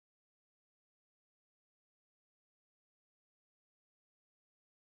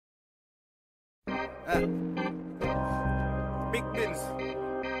Big business.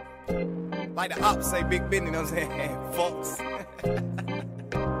 Like the ops say big business, you know what I'm saying? Folks.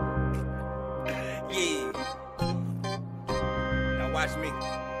 Yeah. Now watch me.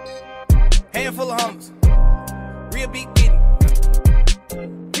 Handful of homies. Real big business.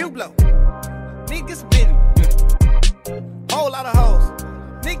 You blow. Niggas bidding. Whole lot of hoes.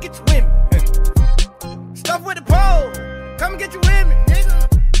 Nigga get your women. Stuff with the pole. Come and get your women,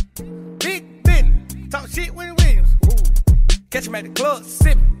 nigga. Big business. Talk shit with Williams. Ooh. Catch him at the club,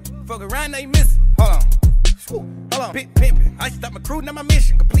 sipping. Fuck around, they missing. Hold on. Hold on. Big pimpin'. I stop my crew, now my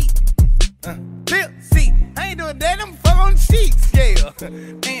mission complete. Lip, see, I ain't doing that, I'm fuck on the sheets. Yeah.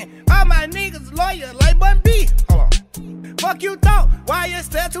 And all my niggas loyal like Bun B. Hold on. Fuck you thought, why you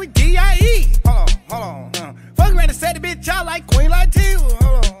steps with D.I.E. Hold on. Fuck around and set the bitch out like Queen Latifah.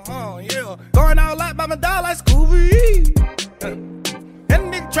 Hold on, yeah. Going all out by my dog like Scooby. That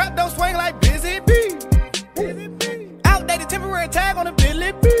nigga trap don't swing like Busy B. Outdated temporary tag on the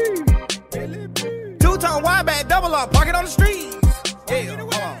Billy B. Two-tone wide bag, double up, park it on the streets. Yeah,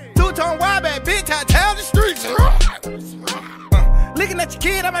 hold on. Two-tone wide bag, bitch, I tell the streets. Looking at your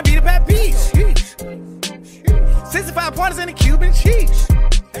kid, I might be the bad piece. 65 pointers in the Cuban cheese.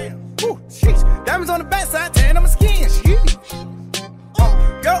 Diamonds on the backside, tearing on my skin.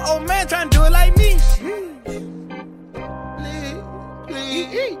 Your old man trying to do it like me.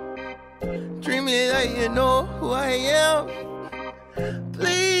 Please, treat me like you know who I am.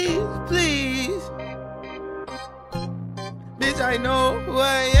 Please, please. Bitch, I know who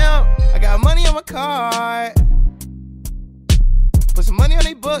I am. I got money on my card. Put some money on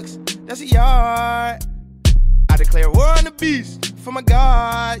they books, that's a yard. I declare war on the beast, for my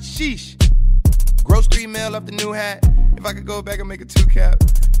God, sheesh. Gross 3 mil off the new hat. If I could go back and make a 2-cap.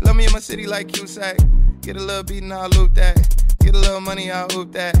 Love me in my city like Cusack. Get a little beatin', I'll loop that. Get a little money, I'll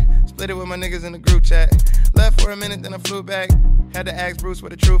hoop that. Split it with my niggas in the group chat. Left for a minute, then I flew back. Had to ask Bruce where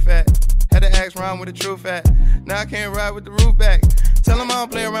the truth at. Had to ask Ron where the truth at. Now I can't ride with the roof back. Tell him I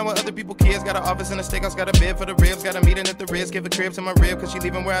don't play around with other people's kids. Got an office in the steakhouse, got a bed for the ribs. Got a meeting at the Ritz, give a crib to my rib. Cause she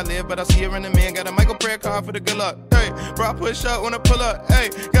leaving where I live, but I see her in the man. Got a Michael prayer card for the good luck. Hey, bro, I push up when I pull up. Hey,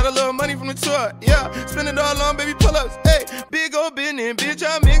 got a little money from the tour. Yeah, spend it all on baby pull-ups. Hey, big old business, bitch,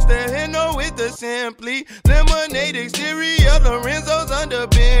 I mix the Heno with the Simply. Lemonade, exterior, Lorenzo's under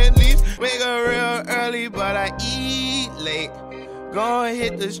Bentleys. Wake up real early, but I eat late. Go and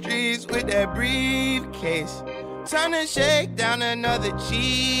hit the streets with that briefcase. Time to shake down another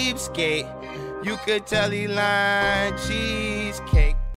cheapskate. You could tell he lying cheesecake.